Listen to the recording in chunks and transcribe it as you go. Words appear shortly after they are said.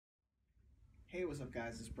Hey, what's up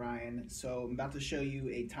guys, it's Brian. So I'm about to show you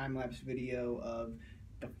a time-lapse video of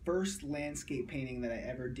the first landscape painting that I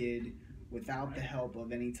ever did without the help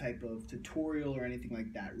of any type of tutorial or anything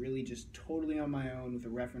like that. Really just totally on my own with a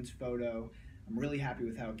reference photo. I'm really happy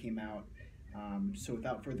with how it came out. So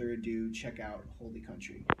without further ado, check out Holy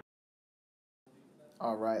Country.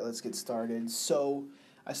 Alright, let's get started. So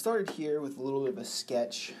I started here with a little bit of a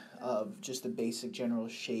sketch of just the basic general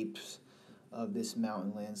shapes of this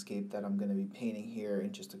mountain landscape that I'm going to be painting here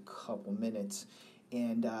in just a couple minutes.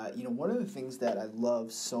 And one of the things that I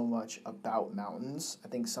love so much about mountains, I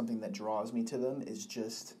think something that draws me to them is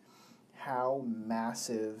just how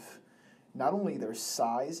massive not only their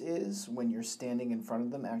size is when you're standing in front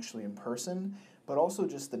of them actually in person, but also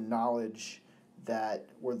just the knowledge that,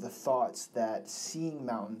 or the thoughts that seeing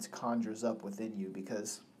mountains conjures up within you.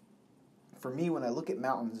 Because for me, when I look at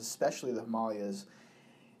mountains, especially the Himalayas,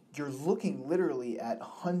 you're looking literally at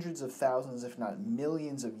hundreds of thousands, if not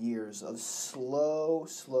millions of years of slow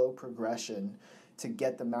progression to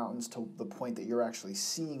get the mountains to the point that you're actually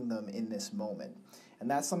seeing them in this moment.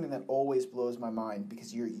 And that's something that always blows my mind,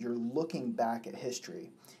 because you're looking back at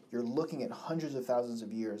history. You're looking at hundreds of thousands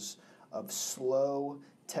of years of slow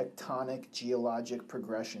tectonic geologic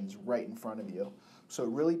progressions right in front of you. So it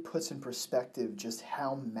really puts in perspective just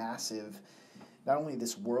how massive not only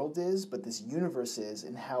this world is, but this universe is,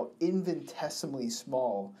 and how infinitesimally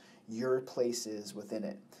small your place is within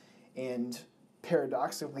it. And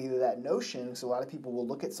paradoxically to that notion, because a lot of people will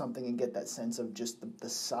look at something and get that sense of just the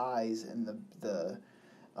size and the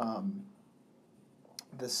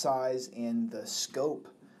size and the scope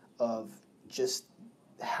of just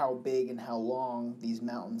how big and how long these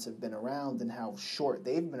mountains have been around and how short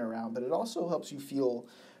they've been around, but it also helps you feel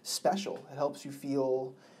special. It helps you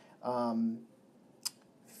feel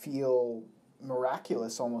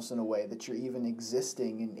miraculous almost, in a way, that you're even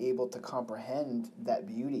existing and able to comprehend that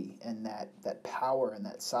beauty and that power and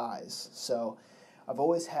that size. So I've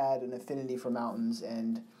always had an affinity for mountains,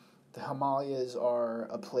 and the Himalayas are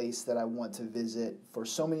a place that I want to visit for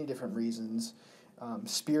so many different reasons.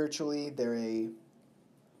 Spiritually, they're a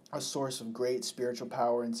source of great spiritual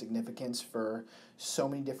power and significance for so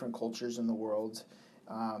many different cultures in the world.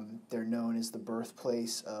 They're known as the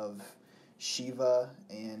birthplace of Shiva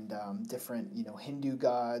and different, Hindu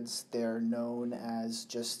gods. They're known as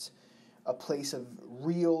just a place of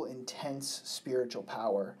real, intense spiritual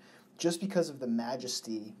power, just because of the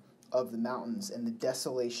majesty of the mountains and the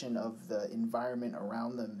desolation of the environment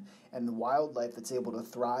around them and the wildlife that's able to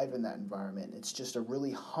thrive in that environment. It's just a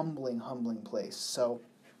really humbling place. So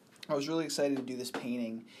I was really excited to do this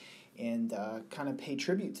painting and kind of pay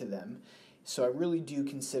tribute to them. So I really do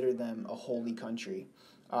consider them a holy country.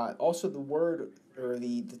 Also, the word, or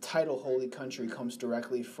the title Holy Country, comes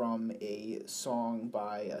directly from a song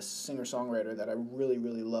by a singer-songwriter that I really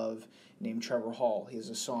love named Trevor Hall. He has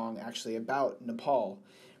a song actually about Nepal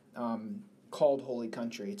called Holy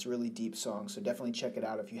Country. It's a really deep song, so definitely check it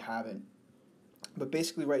out if you haven't. But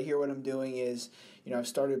basically right here what I'm doing is, I've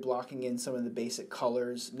started blocking in some of the basic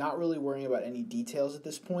colors, not really worrying about any details at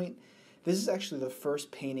this point. This is actually the first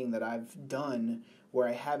painting that I've done where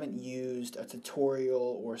I haven't used a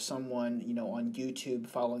tutorial or someone, on YouTube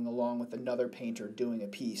following along with another painter doing a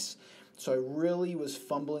piece. So I really was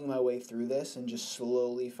fumbling my way through this and just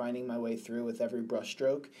slowly finding my way through with every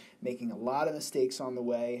brushstroke, making a lot of mistakes on the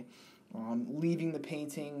way, leaving the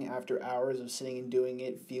painting after hours of sitting and doing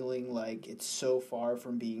it, feeling like it's so far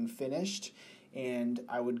from being finished. And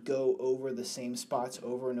I would go over the same spots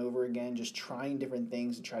over and over again, just trying different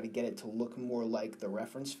things to try to get it to look more like the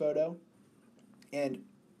reference photo. And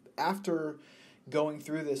after going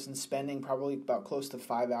through this and spending probably about close to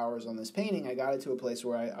 5 hours on this painting, I got it to a place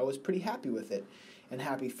where I was pretty happy with it and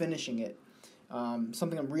happy finishing it.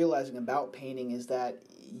 Something I'm realizing about painting is that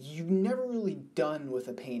you're never really done with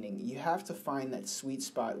a painting. You have to find that sweet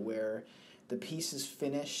spot where the piece is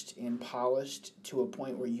finished and polished to a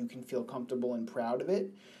point where you can feel comfortable and proud of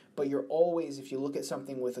it. But you're always, if you look at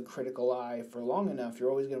something with a critical eye for long enough, you're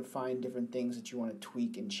always going to find different things that you want to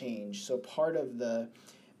tweak and change. So part of the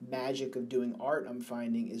magic of doing art, I'm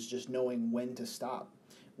finding, is just knowing when to stop,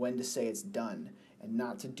 when to say it's done, and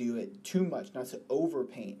not to do it too much, not to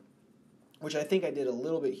overpaint, which I think I did a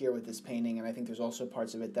little bit here with this painting, and I think there's also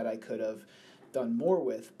parts of it that I could have done more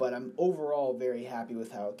with, but I'm overall very happy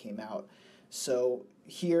with how it came out. So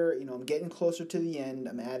here, I'm getting closer to the end.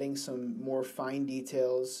 I'm adding some more fine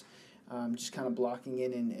details, just kind of blocking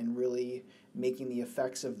in and really making the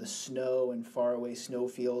effects of the snow and faraway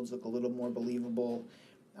snowfields look a little more believable.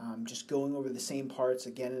 Just going over the same parts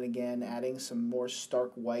again and again, adding some more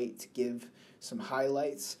stark white to give some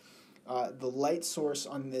highlights. the light source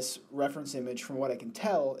on this reference image, from what I can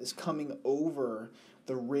tell, is coming over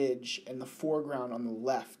the ridge and the foreground on the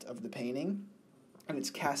left of the painting, and it's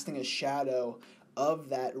casting a shadow of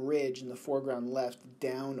that ridge in the foreground left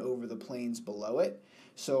down over the plains below it.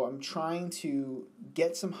 So I'm trying to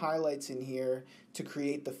get some highlights in here to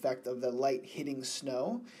create the effect of the light hitting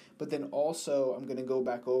snow, but then also I'm going to go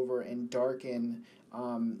back over and darken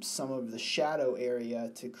some of the shadow area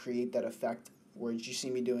to create that effect, where you see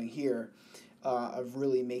me doing here, of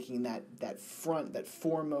really making that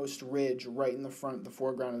foremost ridge right in the front, the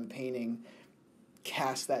foreground of the painting,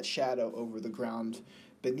 cast that shadow over the ground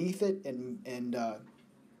beneath it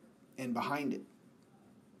and behind it.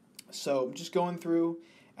 So I'm just going through,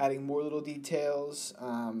 adding more little details,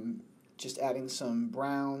 just adding some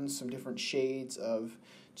browns, some different shades of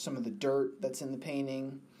some of the dirt that's in the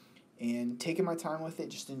painting, and taking my time with it,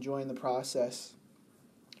 just enjoying the process.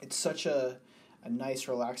 It's such a nice,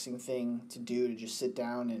 relaxing thing to do, to just sit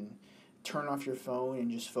down and turn off your phone and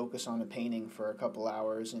just focus on a painting for a couple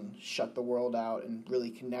hours and shut the world out and really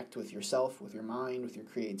connect with yourself, with your mind, with your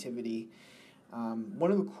creativity.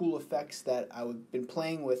 One of the cool effects that I've been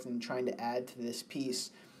playing with and trying to add to this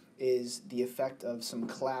piece is the effect of some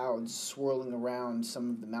clouds swirling around some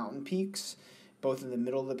of the mountain peaks, both in the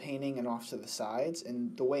middle of the painting and off to the sides.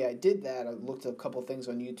 And the way I did that, I looked at a couple things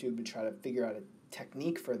on YouTube to try to figure out a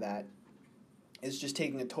technique for that, is just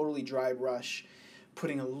taking a totally dry brush,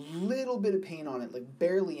 putting a little bit of paint on it, like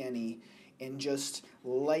barely any, and just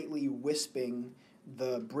lightly wisping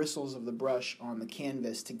the bristles of the brush on the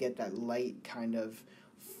canvas to get that light kind of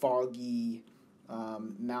foggy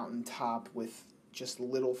mountaintop with just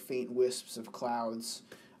little faint wisps of clouds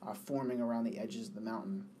forming around the edges of the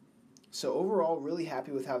mountain. So overall, really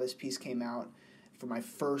happy with how this piece came out for my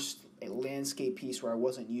first landscape piece where I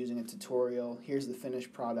wasn't using a tutorial. Here's the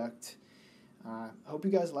finished product. Hope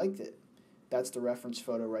you guys liked it. That's the reference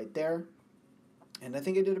photo right there. And I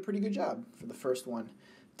think I did a pretty good job for the first one.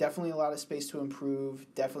 Definitely a lot of space to improve.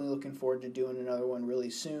 Definitely looking forward to doing another one really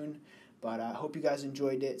soon. But I hope you guys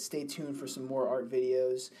enjoyed it. Stay tuned for some more art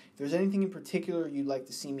videos. If there's anything in particular you'd like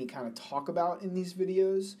to see me kind of talk about in these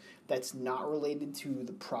videos that's not related to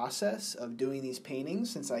the process of doing these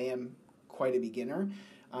paintings, since I am quite a beginner,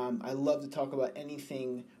 I love to talk about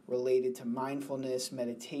anything related to mindfulness,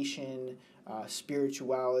 meditation,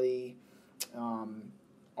 spirituality,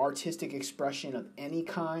 artistic expression of any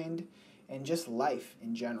kind, and just life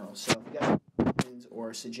in general. So if you guys have questions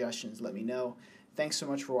or suggestions, let me know. Thanks so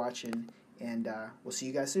much for watching, and we'll see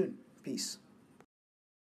you guys soon. Peace.